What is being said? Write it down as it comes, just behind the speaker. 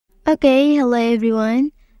Okay, hello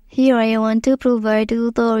everyone. Here I want to provide a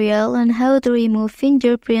tutorial on how to remove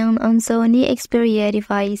fingerprint on Sony Xperia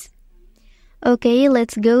device. Okay,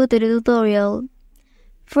 let's go to the tutorial.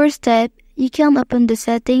 First step, you can open the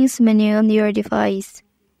settings menu on your device.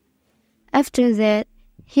 After that,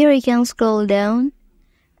 here you can scroll down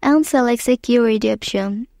and select security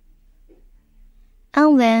option.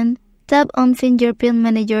 And then tap on fingerprint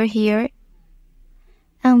manager here.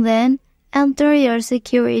 And then enter your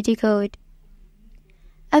security code.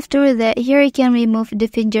 After that, here you can remove the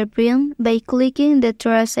fingerprint by clicking the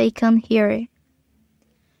trash icon here.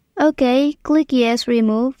 Okay, click yes,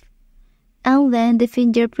 remove. And then the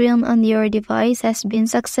fingerprint on your device has been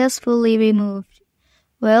successfully removed.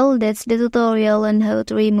 Well, that's the tutorial on how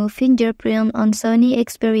to remove fingerprint on Sony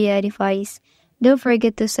Xperia device. Don't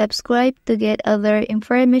forget to subscribe to get other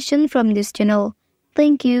information from this channel.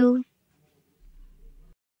 Thank you.